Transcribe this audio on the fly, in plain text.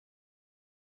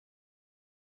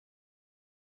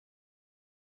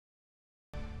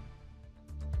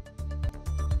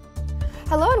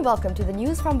Hello and welcome to the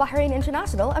news from Bahrain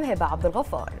International. I'm Heba Abdul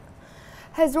Ghaffar.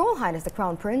 His Royal Highness the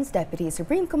Crown Prince, Deputy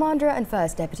Supreme Commander and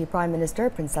First Deputy Prime Minister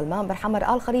Prince Salman bin Hamad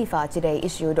Al Khalifa today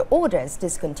issued orders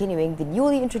discontinuing the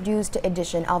newly introduced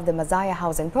edition of the Mazaya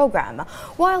housing program,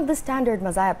 while the standard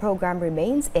Mazaya program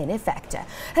remains in effect.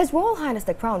 His Royal Highness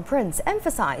the Crown Prince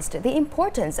emphasized the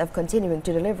importance of continuing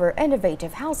to deliver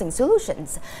innovative housing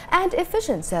solutions and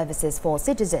efficient services for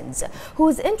citizens,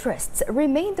 whose interests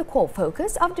remain the core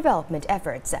focus of development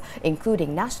efforts,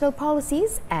 including national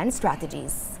policies and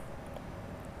strategies.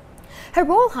 Her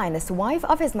Royal Highness, the wife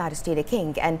of His Majesty the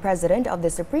King and President of the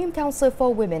Supreme Council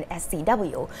for Women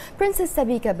 (SCW), Princess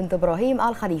Sabika bint Ibrahim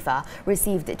Al Khalifa,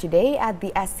 received today at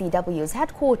the SCW's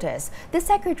headquarters the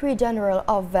Secretary General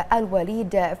of Al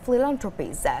Walid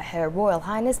Philanthropies, Her Royal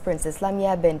Highness Princess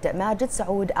Lamia bint Majid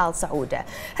Saud Al Saud.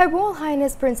 Her Royal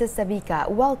Highness Princess Sabika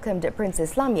welcomed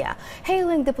Princess Lamia,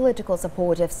 hailing the political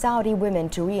support of Saudi women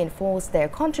to reinforce their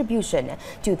contribution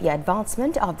to the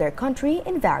advancement of their country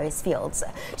in various fields.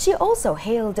 She also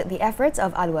hailed the efforts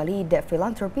of Al Walid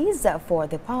Philanthropies for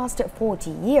the past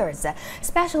 40 years,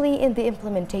 especially in the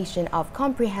implementation of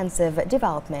comprehensive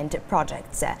development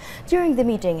projects. During the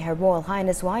meeting, Her Royal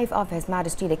Highness, wife of His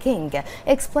Majesty the King,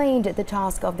 explained the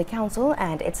task of the Council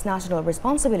and its national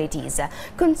responsibilities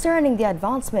concerning the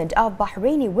advancement of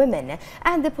Bahraini women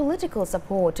and the political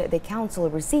support the Council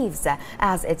receives,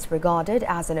 as it's regarded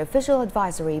as an official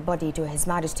advisory body to His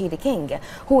Majesty the King,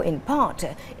 who in part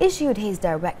issued his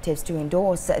directives to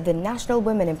endorse the National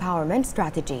Women Empowerment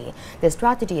Strategy. The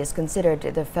strategy is considered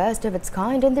the first of its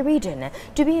kind in the region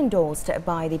to be endorsed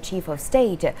by the Chief of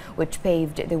State, which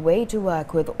paved the way to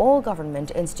work with all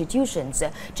government institutions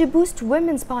to boost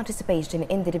women's participation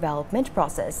in the development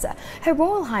process. Her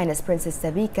Royal Highness Princess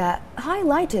Sabika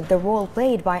highlighted the role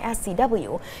played by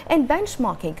SCW in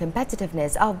benchmarking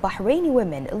competitiveness of Bahraini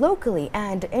women locally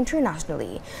and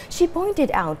internationally. She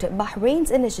pointed out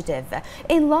Bahrain's initiative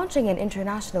in launching an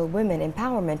international Women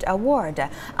Empowerment Award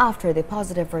after the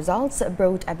positive results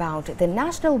brought about the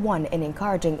national one in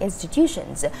encouraging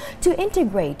institutions to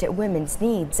integrate women's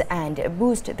needs and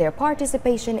boost their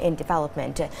participation in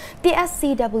development. The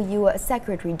SCW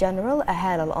Secretary General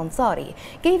Ahal Al-Ansari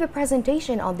gave a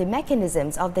presentation on the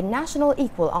mechanisms of the National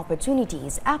Equal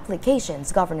Opportunities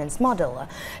Applications Governance Model.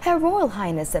 Her Royal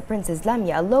Highness Princess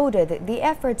Lamia lauded the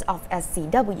efforts of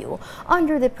SCW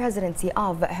under the presidency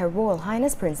of Her Royal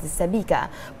Highness Princess Sabika,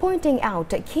 pointing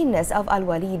out keenness of Al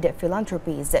Walid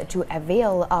Philanthropies to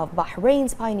avail of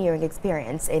Bahrain's pioneering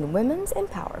experience in women's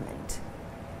empowerment.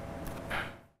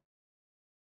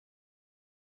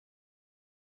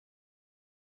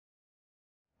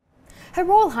 Her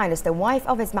Royal Highness, the wife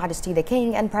of His Majesty the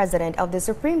King and President of the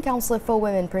Supreme Council for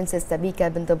Women, Princess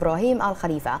Sabika bint Ibrahim Al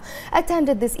Khalifa,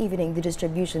 attended this evening the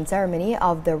distribution ceremony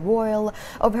of Her Royal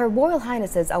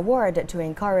Highness's award to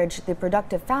encourage the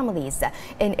productive families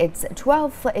in its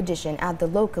 12th edition at the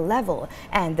local level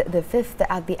and the 5th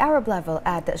at the Arab level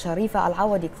at Sharifa Al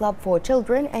Awadi Club for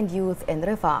Children and Youth in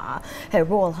Rifa'a. Her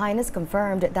Royal Highness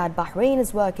confirmed that Bahrain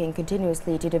is working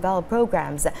continuously to develop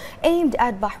programs aimed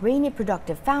at Bahraini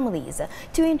productive families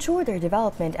to ensure their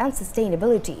development and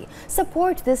sustainability,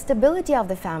 support the stability of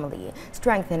the family,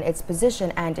 strengthen its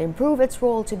position and improve its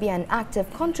role to be an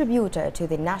active contributor to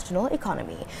the national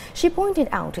economy. She pointed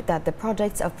out that the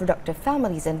projects of productive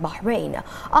families in Bahrain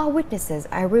are witnesses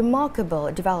a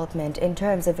remarkable development in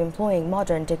terms of employing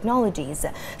modern technologies,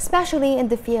 especially in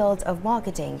the field of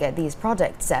marketing these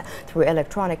projects through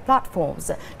electronic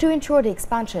platforms to ensure the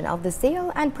expansion of the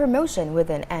sale and promotion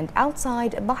within and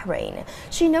outside Bahrain.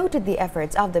 She noted the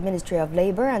efforts of the Ministry of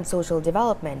Labour and Social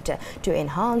Development to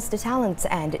enhance the talents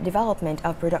and development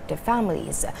of productive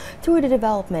families through the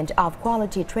development of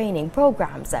quality training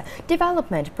programs,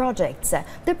 development projects,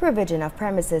 the provision of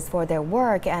premises for their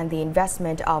work and the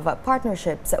investment of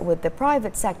partnerships with the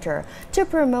private sector to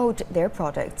promote their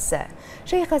products.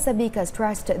 Sheikha Sabika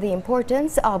stressed the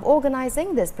importance of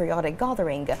organizing this periodic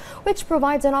gathering, which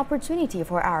provides an opportunity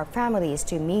for Arab families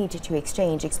to meet, to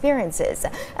exchange experiences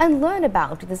and learn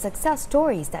about the success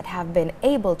stories that have been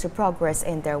able to progress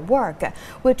in their work,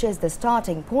 which is the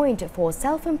starting point for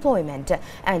self-employment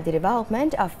and the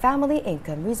development of family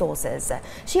income resources.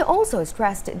 She also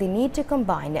stressed the need to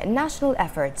combine national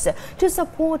efforts to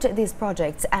support these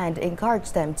projects and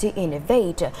encourage them to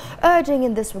innovate, urging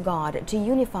in this regard to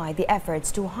unify the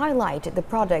efforts to highlight the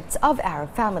products of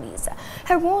Arab families.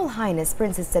 Her Royal Highness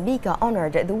Princess Sabika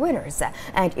honored the winners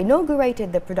and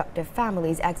inaugurated the Productive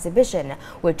Families exhibition,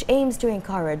 which aims to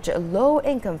encourage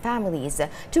low-income families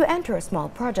to enter small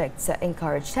projects,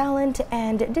 encourage talent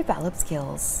and develop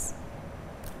skills.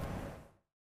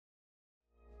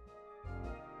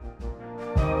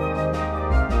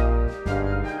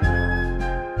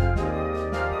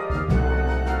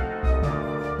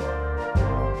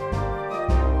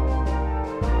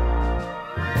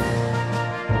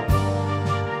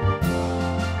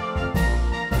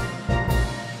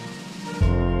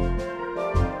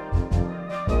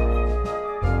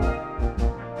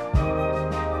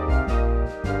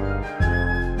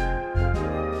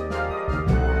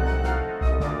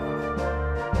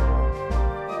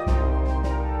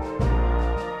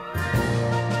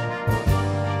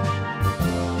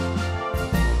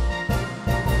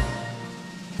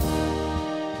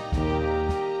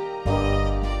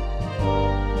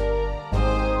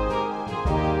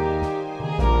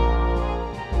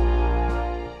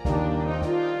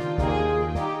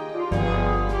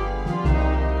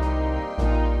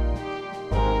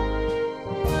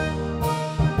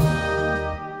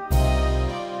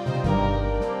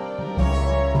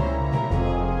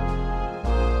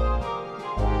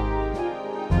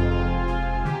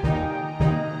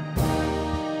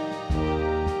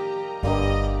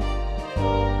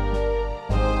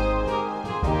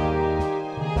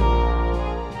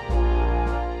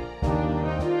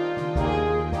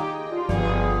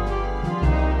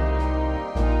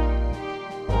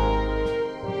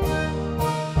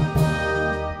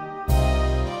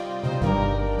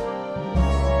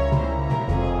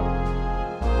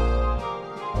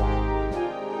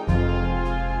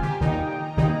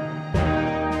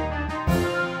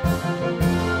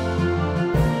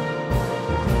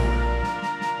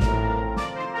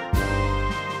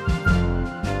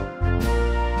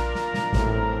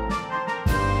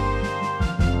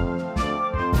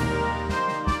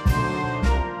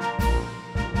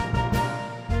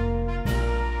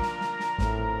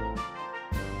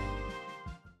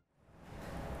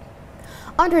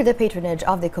 Under the patronage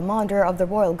of the Commander of the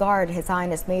Royal Guard, His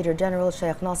Highness Major General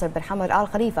Sheikh Nasser bin Hamad Al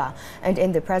Khalifa, and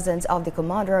in the presence of the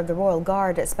Commander of the Royal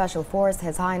Guard Special Force,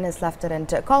 His Highness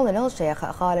Lieutenant Colonel Sheikh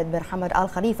Khalid bin Hamad Al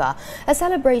Khalifa, a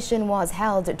celebration was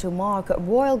held to mark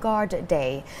Royal Guard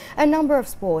Day. A number of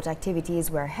sport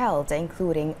activities were held,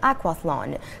 including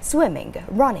aquathlon, swimming,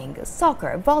 running,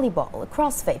 soccer, volleyball,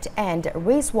 CrossFit, and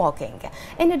race walking,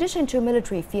 in addition to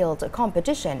military field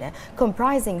competition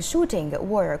comprising shooting,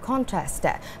 warrior contest,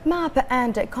 map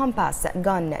and compass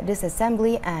gun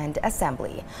disassembly and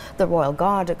assembly. The Royal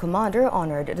Guard commander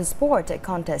honored the sport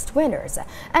contest winners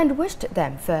and wished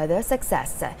them further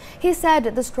success. He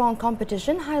said the strong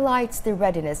competition highlights the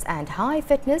readiness and high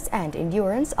fitness and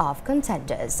endurance of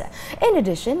contenders. In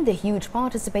addition, the huge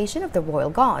participation of the Royal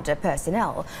Guard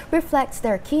personnel reflects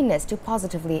their keenness to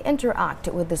positively interact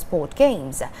with the sport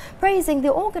games, praising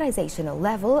the organizational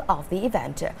level of the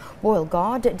event. Royal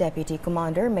Guard Deputy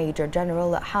Commander Major General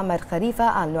Hamad Khalifa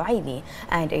Al-Nuaimi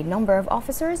and a number of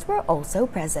officers were also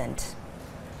present.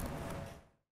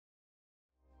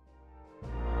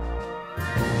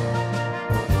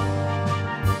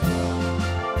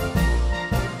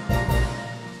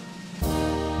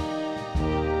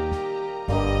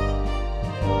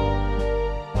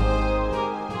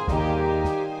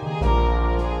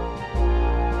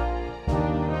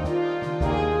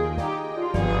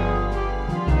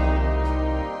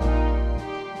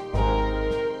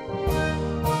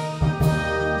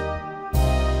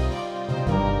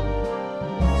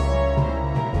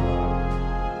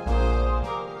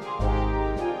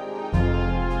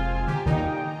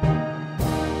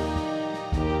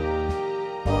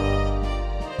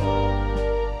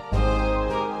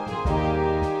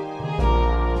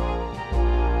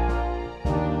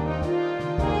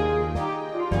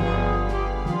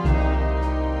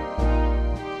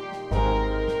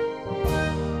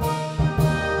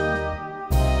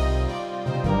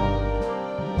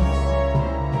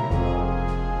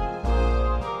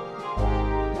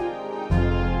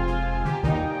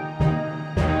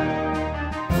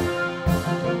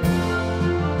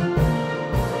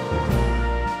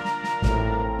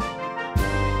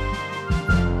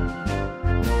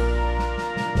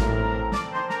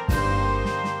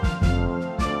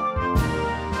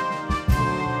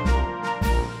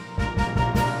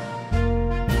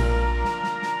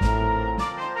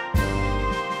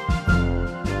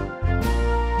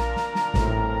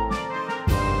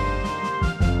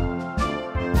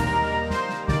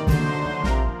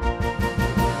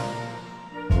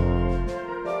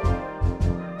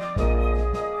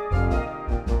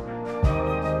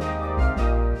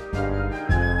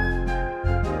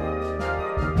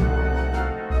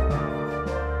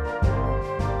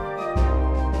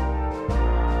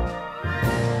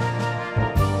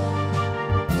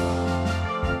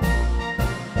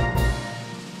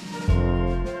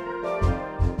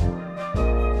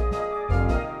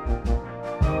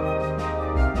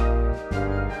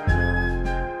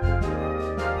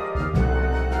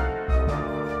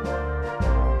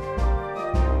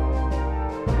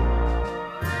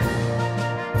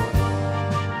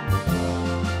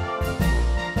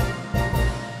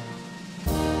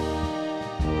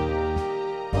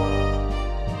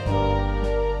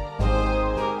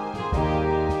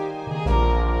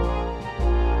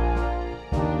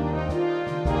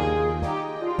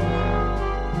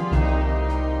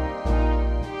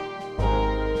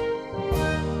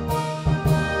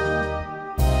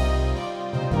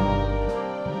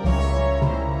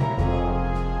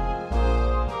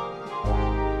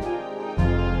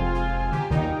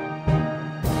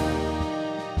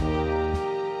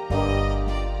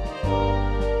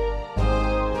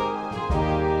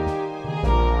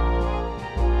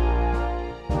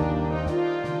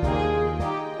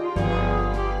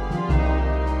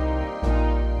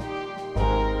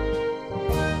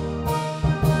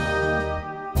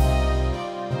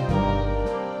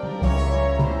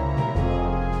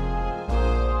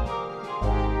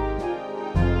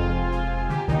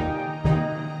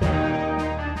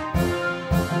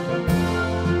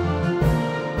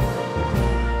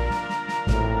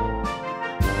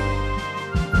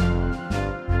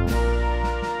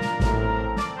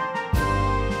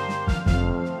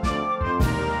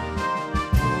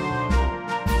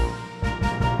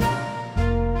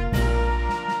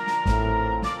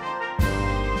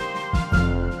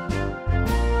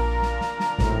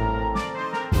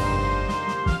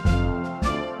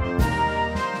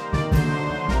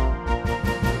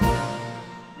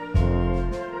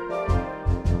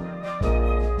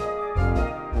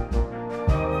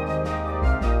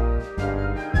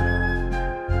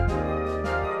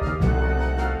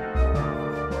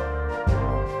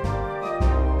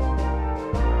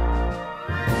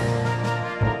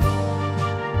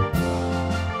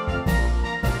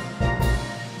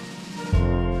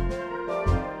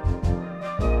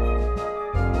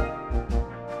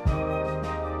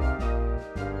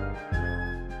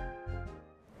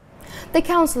 The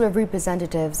Council of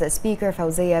Representatives Speaker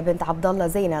Fawzia bint Abdullah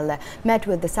Zainal met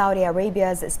with the Saudi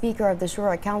Arabia's Speaker of the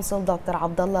Shura Council, Dr.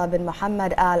 Abdullah bin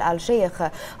Muhammad Al Sheikh,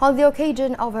 on the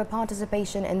occasion of her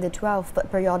participation in the 12th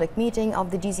periodic meeting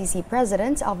of the GCC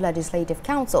Presidents of Legislative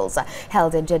Councils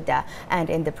held in Jeddah, and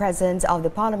in the presence of the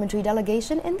parliamentary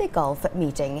delegation in the Gulf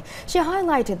meeting. She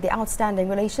highlighted the outstanding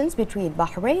relations between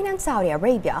Bahrain and Saudi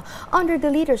Arabia under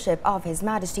the leadership of His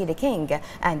Majesty the King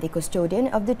and the custodian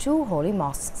of the two holy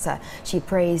mosques. She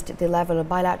praised the level of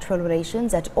bilateral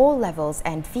relations at all levels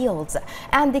and fields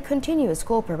and the continuous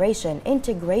cooperation,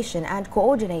 integration and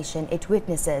coordination it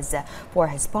witnesses. For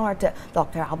his part,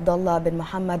 Dr. Abdullah bin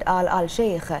Muhammad Al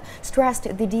Sheikh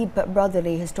stressed the deep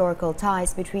brotherly historical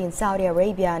ties between Saudi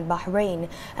Arabia and Bahrain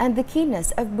and the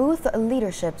keenness of both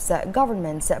leaderships,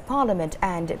 governments, parliament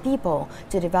and people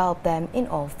to develop them in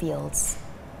all fields.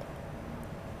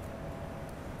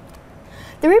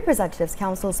 The Representatives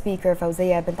Council Speaker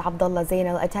Fawzia bint Abdullah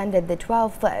Zainal attended the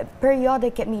 12th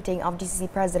periodic meeting of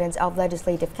GCC Presidents of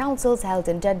Legislative Councils held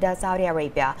in Jeddah, Saudi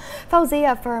Arabia.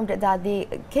 Fawzia affirmed that the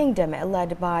kingdom,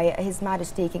 led by His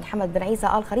Majesty King Hamad bin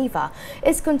Isa Al Khalifa,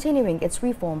 is continuing its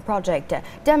reform project,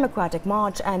 democratic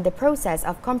march and the process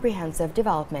of comprehensive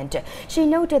development. She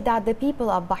noted that the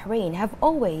people of Bahrain have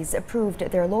always proved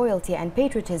their loyalty and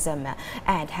patriotism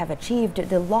and have achieved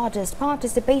the largest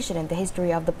participation in the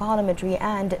history of the parliamentary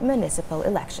and municipal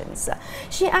elections.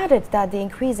 She added that the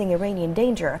increasing Iranian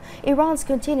danger, Iran's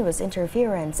continuous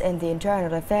interference in the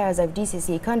internal affairs of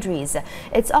GCC countries,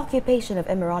 its occupation of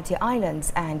Emirati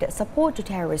islands and support to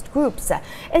terrorist groups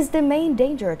is the main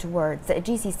danger towards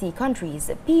GCC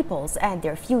countries, peoples and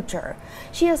their future.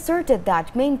 She asserted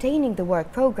that maintaining the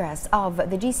work progress of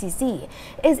the GCC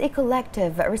is a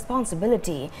collective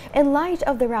responsibility in light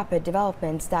of the rapid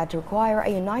developments that require a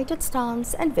united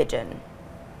stance and vision.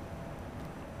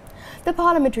 The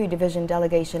Parliamentary Division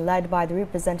delegation led by the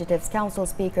Representatives Council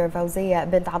Speaker Fawzia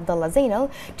bint Abdullah Zainal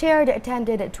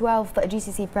attended 12th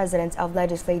GCC Presidents of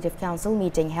Legislative Council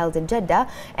meeting held in Jeddah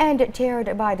and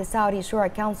chaired by the Saudi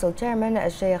Shura Council Chairman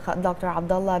Sheikh Dr.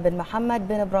 Abdullah bin Muhammad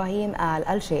bin Ibrahim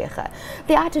Al Sheikh.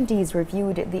 The attendees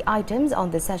reviewed the items on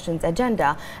the session's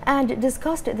agenda and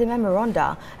discussed the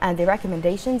memoranda and the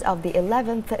recommendations of the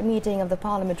 11th meeting of the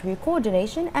Parliamentary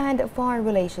Coordination and Foreign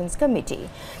Relations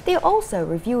Committee. They also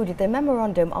reviewed the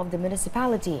memorandum of the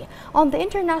municipality on the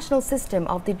international system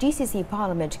of the GCC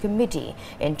Parliament Committee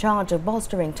in charge of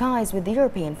bolstering ties with the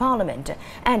European Parliament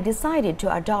and decided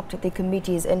to adopt the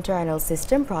committee's internal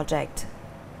system project.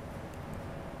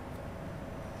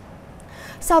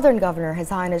 Southern Governor His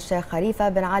Highness Sheikh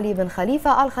Khalifa bin Ali bin Khalifa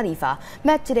Al Khalifa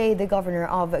met today the Governor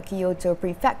of Kyoto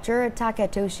Prefecture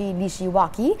Takatoshi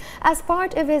Nishiwaki as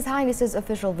part of His Highness's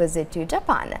official visit to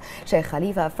Japan. Sheikh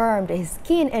Khalifa affirmed his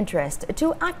keen interest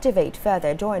to activate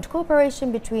further joint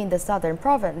cooperation between the Southern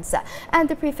Province and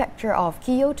the Prefecture of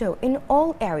Kyoto in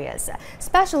all areas,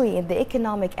 especially in the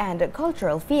economic and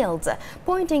cultural fields,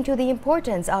 pointing to the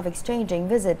importance of exchanging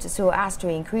visits so as to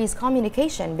increase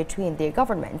communication between the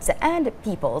governments and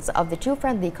peoples of the two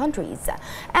friendly countries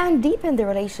and deepen the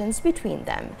relations between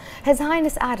them. His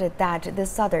Highness added that the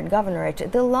Southern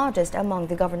Governorate, the largest among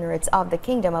the governorates of the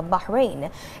Kingdom of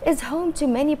Bahrain, is home to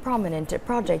many prominent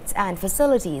projects and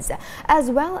facilities,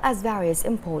 as well as various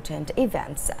important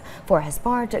events. For his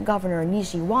part, Governor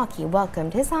Nishiwaki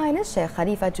welcomed His Highness Sheikh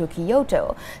Khalifa to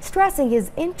Kyoto, stressing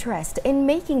his interest in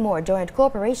making more joint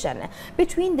cooperation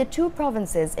between the two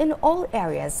provinces in all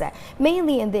areas,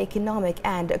 mainly in the economic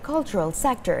and cultural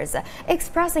sectors,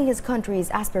 expressing his country's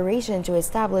aspiration to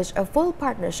establish a full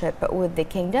partnership with the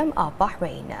Kingdom of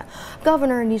Bahrain.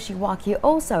 Governor Nishiwaki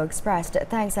also expressed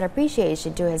thanks and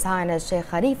appreciation to His Highness Sheikh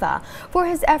Khalifa for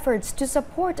his efforts to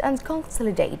support and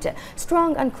consolidate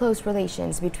strong and close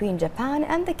relations between Japan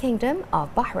and the Kingdom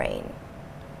of Bahrain.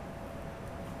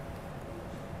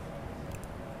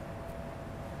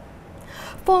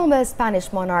 Former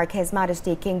Spanish monarch His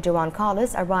Majesty King Juan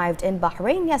Carlos arrived in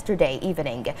Bahrain yesterday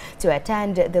evening to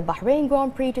attend the Bahrain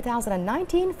Grand Prix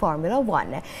 2019 Formula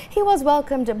 1. He was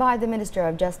welcomed by the Minister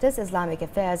of Justice, Islamic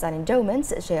Affairs and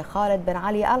Endowments, Sheikh Khalid bin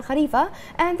Ali Al Khalifa,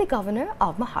 and the Governor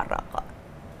of Muharraq.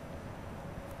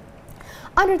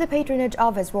 Under the patronage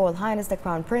of His Royal Highness the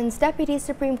Crown Prince, Deputy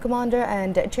Supreme Commander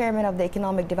and Chairman of the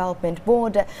Economic Development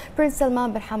Board, Prince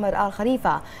Salman bin Hamad Al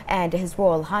Khalifa, and His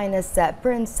Royal Highness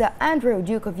Prince Andrew,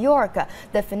 Duke of York,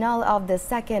 the finale of the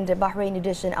second Bahrain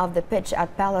edition of the Pitch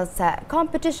at Palace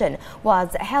competition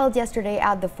was held yesterday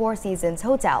at the Four Seasons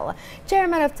Hotel.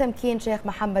 Chairman of Tamkeen Sheikh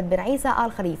Mohammed bin Isa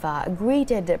Al Khalifa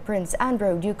greeted Prince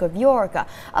Andrew, Duke of York,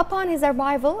 upon his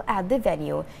arrival at the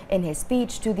venue. In his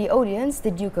speech to the audience, the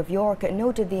Duke of York noted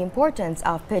noted the importance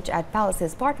of Pitch at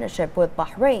Palace's partnership with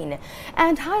Bahrain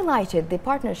and highlighted the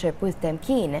partnership with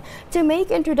Tamkeen to make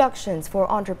introductions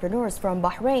for entrepreneurs from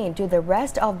Bahrain to the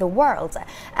rest of the world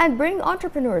and bring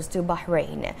entrepreneurs to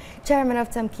Bahrain. Chairman of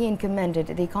Tamkeen commended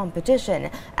the competition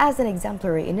as an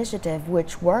exemplary initiative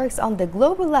which works on the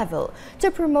global level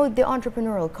to promote the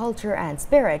entrepreneurial culture and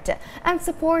spirit and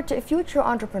support future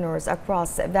entrepreneurs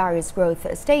across various growth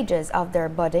stages of their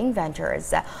budding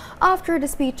ventures. After the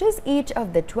speeches, each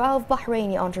of the 12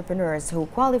 Bahraini entrepreneurs who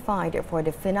qualified for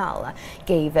the finale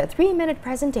gave 3-minute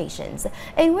presentations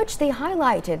in which they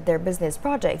highlighted their business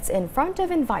projects in front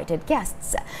of invited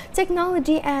guests,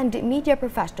 technology and media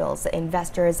professionals,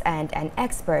 investors, and an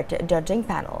expert judging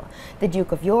panel. The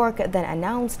Duke of York then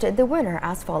announced the winner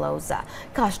as follows: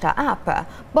 Kashta App,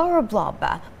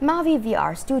 Boroblob, Mavi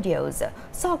VR Studios,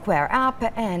 Software App,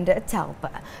 and Telp.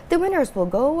 The winners will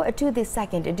go to the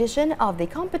second edition of the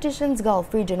competition's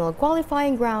Gulf Regional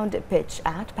Qualifying Ground, Pitch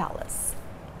at Palace.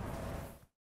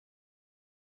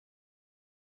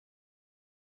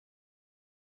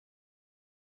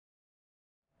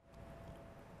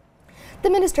 The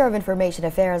Minister of Information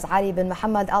Affairs, Ali bin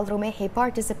Mohammed Al Rumehi,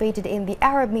 participated in the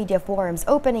Arab Media Forum's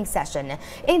opening session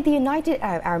in the United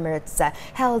Arab Emirates,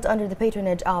 held under the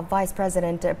patronage of Vice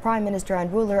President, Prime Minister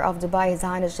and ruler of Dubai, His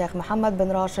Highness Sheikh Mohammed bin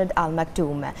Rashid Al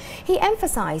Maktoum. He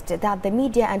emphasized that the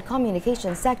media and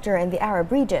communication sector in the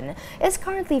Arab region is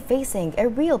currently facing a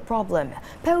real problem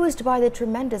posed by the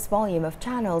tremendous volume of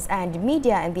channels and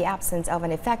media in the absence of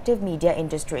an effective media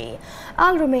industry.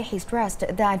 Al Rumehi stressed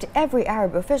that every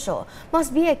Arab official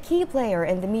must be a key player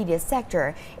in the media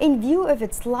sector in view of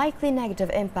its likely negative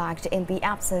impact in the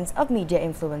absence of media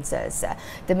influences.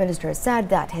 The minister said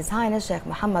that His Highness Sheikh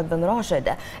Mohammed bin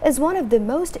Rashid is one of the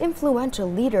most influential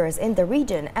leaders in the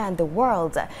region and the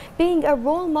world, being a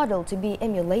role model to be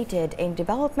emulated in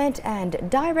development and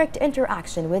direct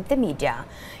interaction with the media.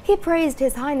 He praised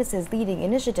His Highness's leading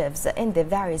initiatives in the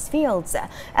various fields,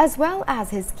 as well as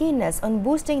his keenness on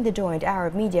boosting the joint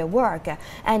Arab media work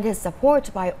and his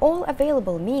support by all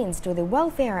available means to the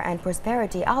welfare and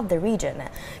prosperity of the region.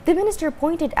 The minister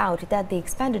pointed out that the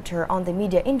expenditure on the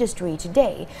media industry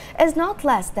today is not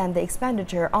less than the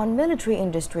expenditure on military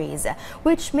industries,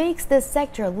 which makes this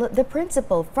sector the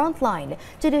principal frontline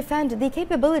to defend the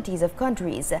capabilities of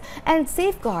countries and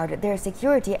safeguard their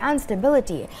security and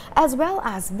stability, as well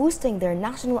as boosting their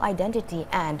national identity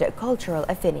and cultural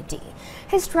affinity.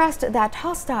 He stressed that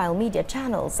hostile media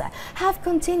channels have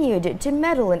continued to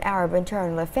meddle in Arab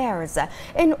internal affairs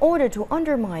in order to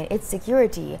undermine its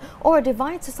security or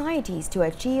divide societies to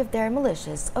achieve their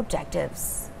malicious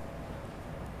objectives.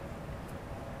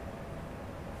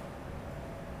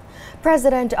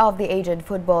 President of the Asian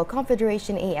Football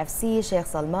Confederation AFC, Sheikh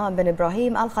Salman bin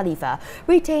Ibrahim Al Khalifa,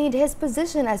 retained his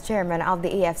position as chairman of the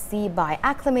AFC by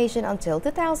acclamation until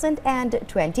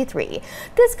 2023.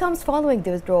 This comes following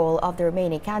the withdrawal of the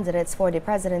remaining candidates for the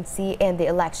presidency in the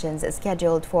elections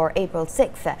scheduled for April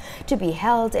 6th to be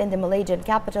held in the Malaysian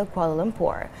capital Kuala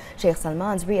Lumpur. Sheikh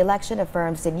Salman's re-election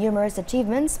affirms the numerous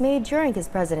achievements made during his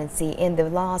presidency in the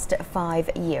last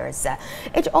 5 years.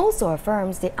 It also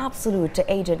affirms the absolute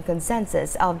Asian consensus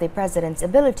of the president's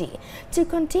ability to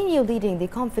continue leading the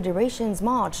Confederation's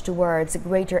march towards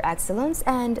greater excellence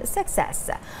and success.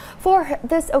 For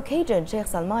this occasion, Sheikh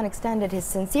Salman extended his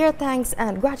sincere thanks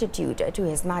and gratitude to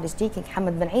His Majesty King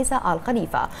Hamad bin Isa Al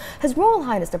Khalifa, His Royal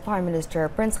Highness the Prime Minister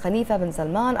Prince Khalifa bin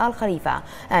Salman Al Khalifa,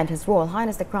 and His Royal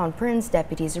Highness the Crown Prince,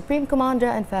 Deputy Supreme Commander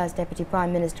and First Deputy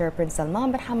Prime Minister Prince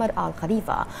Salman bin Hamad Al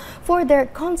Khalifa for their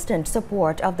constant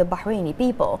support of the Bahraini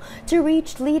people to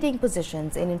reach leading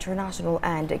positions in international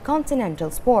and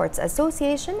continental sports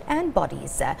association and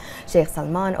bodies. Sheikh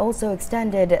Salman also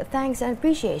extended thanks and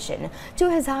appreciation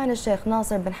to His Highness Sheikh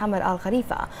Nasser bin Hamad Al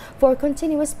Khalifa for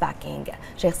continuous backing.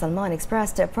 Sheikh Salman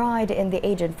expressed pride in the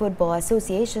Asian Football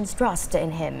Association's trust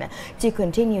in him to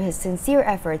continue his sincere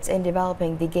efforts in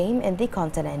developing the game in the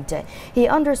continent. He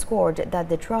underscored that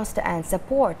the trust and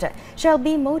support shall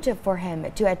be motive for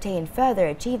him to attain further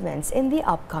achievements in the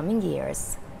upcoming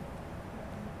years.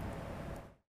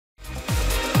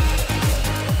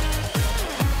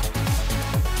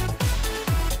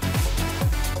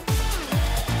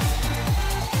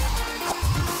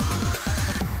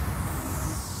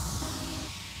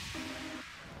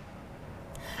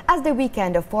 As the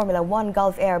weekend of Formula One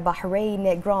Gulf Air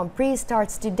Bahrain Grand Prix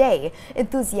starts today,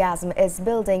 enthusiasm is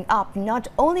building up not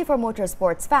only for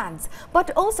motorsports fans,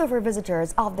 but also for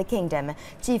visitors of the kingdom.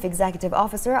 Chief Executive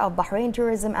Officer of Bahrain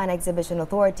Tourism and Exhibition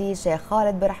Authority, Sheikh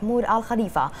Khalid bin Mahmoud Al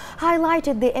Khalifa,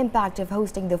 highlighted the impact of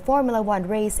hosting the Formula One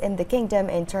race in the kingdom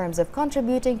in terms of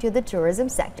contributing to the tourism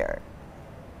sector.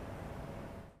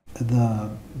 The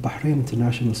Bahrain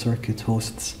International Circuit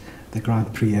hosts the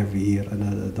Grand Prix every year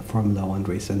and the Formula One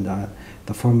race, and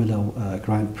the Formula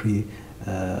Grand Prix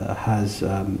has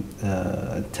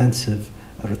intensive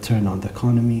return on the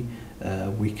economy.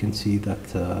 We can see that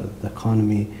the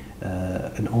economy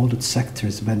and all its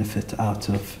sectors benefit out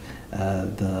of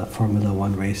the Formula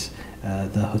One race.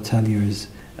 The hoteliers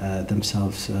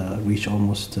themselves reach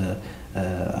almost more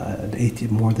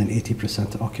than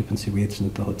 80% occupancy rates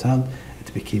in the hotel.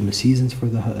 It became the seasons for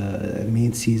the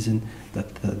main season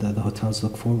that the hotels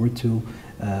look forward to.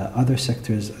 Other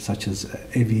sectors such as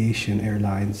aviation,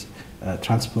 airlines,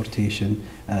 transportation,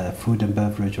 food and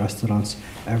beverage, restaurants,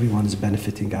 everyone is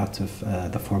benefiting out of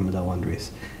the Formula One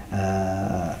race.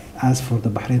 As for the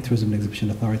Bahrain Tourism and Exhibition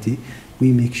Authority,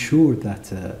 we make sure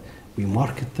that we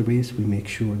market the race, we make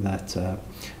sure that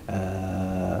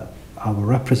our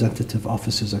representative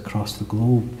offices across the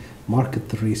globe market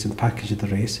the race and package the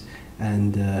race,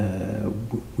 and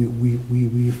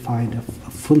we find a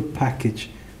full package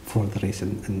for the race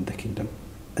in the kingdom.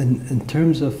 In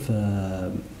terms of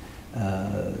the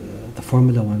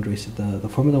Formula One race, the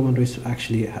Formula One race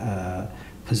actually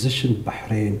positioned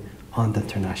Bahrain on the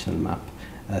international map.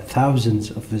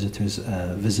 Thousands of visitors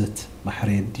visit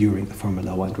Bahrain during the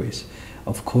Formula One race.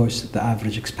 Of course, the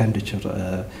average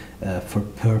expenditure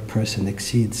per person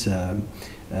exceeds 200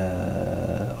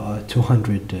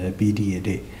 BD a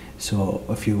day. So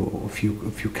if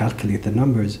you calculate the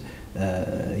numbers,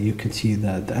 you can see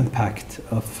the impact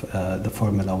of the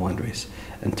Formula One race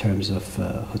in terms of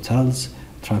hotels,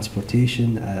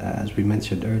 transportation, as we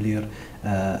mentioned earlier,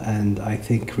 and I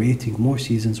think creating more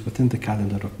seasons within the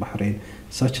calendar of Bahrain,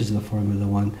 such as the Formula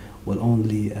One, will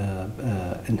only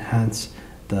enhance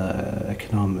the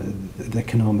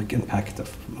economic impact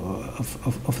of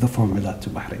the Formula to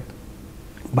Bahrain.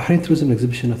 Bahrain Tourism and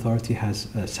Exhibition Authority has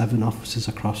 7 offices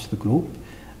across the globe.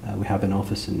 We have an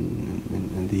office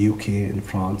in the UK, in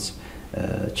France,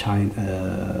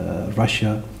 China,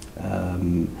 Russia,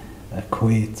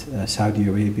 Kuwait, Saudi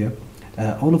Arabia.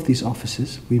 All of these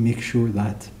offices, we make sure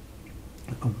that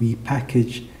we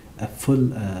package a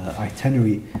full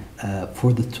itinerary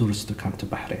for the tourists to come to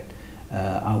Bahrain.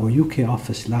 Our UK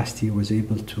office last year was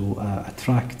able to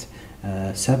attract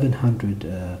 700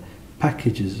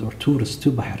 packages or tourists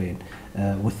to Bahrain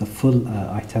with a full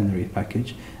itinerary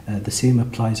package. The same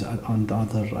applies on the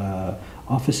other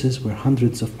offices where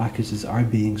hundreds of packages are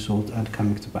being sold and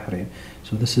coming to Bahrain.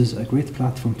 So this is a great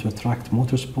platform to attract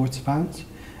motorsports fans,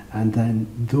 and then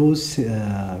those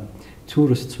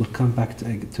tourists will come back to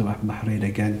Bahrain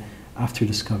again after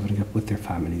discovering it with their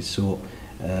families. So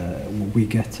we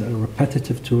get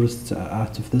repetitive tourists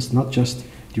out of this, not just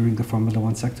during the Formula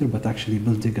One sector, but actually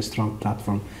building a strong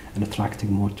platform and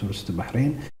attracting more tourists to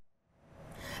Bahrain.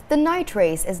 The night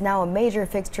race is now a major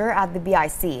fixture at the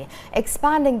BIC,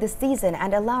 expanding the season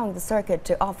and allowing the circuit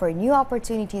to offer new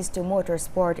opportunities to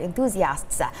motorsport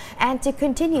enthusiasts and to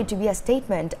continue to be a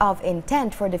statement of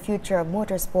intent for the future of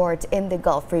motorsport in the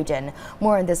Gulf region.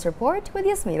 More in this report with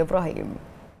Yasmin Ibrahim.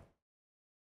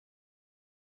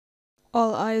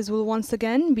 All eyes will once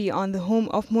again be on the home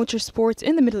of motorsport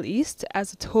in the Middle East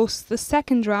as it hosts the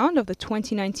second round of the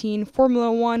 2019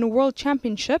 Formula One World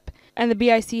Championship, and the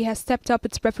BIC has stepped up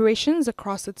its preparations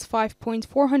across its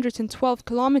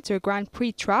 5.412-kilometer Grand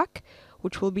Prix track,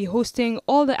 which will be hosting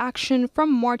all the action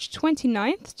from March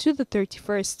 29th to the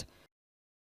 31st.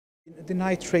 The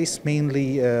night race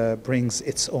mainly brings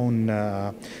its own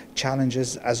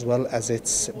challenges as well as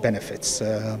its benefits.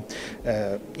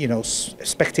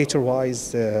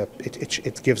 Spectator-wise,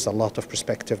 it gives a lot of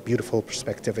perspective, beautiful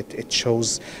perspective. It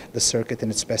shows the circuit in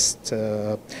its best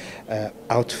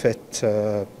outfit,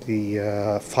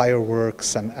 the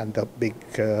fireworks and the big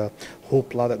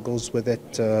hoopla that goes with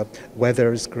it.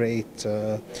 Weather is great.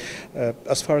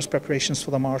 As far as preparations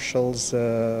for the marshals,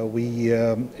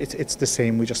 it's the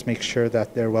same. We just make sure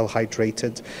that they're well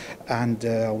hydrated, and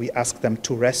we ask them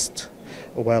to rest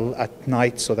well at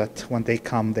night so that when they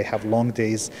come, they have long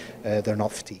days, they're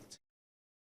not fatigued.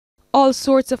 All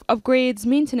sorts of upgrades,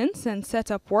 maintenance and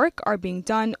setup work are being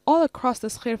done all across the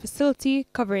Skher facility,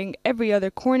 covering every other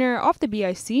corner of the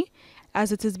BIC,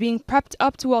 as it is being prepped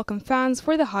up to welcome fans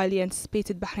for the highly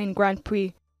anticipated Bahrain Grand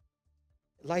Prix.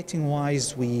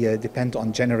 Lighting-wise, we depend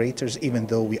on generators, even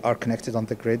though we are connected on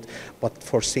the grid, but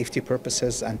for safety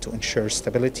purposes and to ensure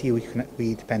stability,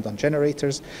 we depend on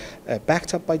generators,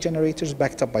 backed up by generators,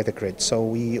 backed up by the grid. So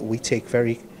we take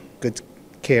very good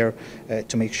care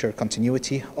to make sure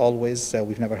continuity always.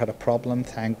 We've never had a problem,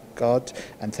 thank God,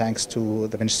 and thanks to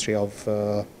the Ministry of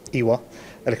EWA,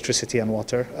 Electricity and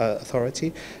Water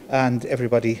Authority, and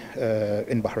everybody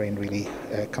in Bahrain really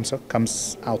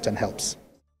comes out and helps.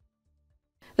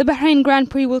 The Bahrain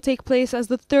Grand Prix will take place as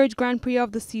the third Grand Prix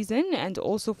of the season and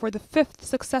also for the fifth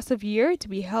successive year to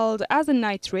be held as a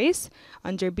night race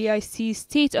under BIC's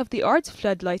state-of-the-art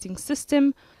floodlighting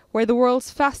system, where the world's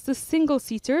fastest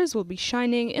single-seaters will be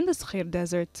shining in the Sakhir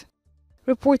Desert.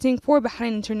 Reporting for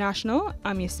Bahrain International,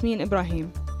 I'm Yasmin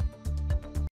Ibrahim.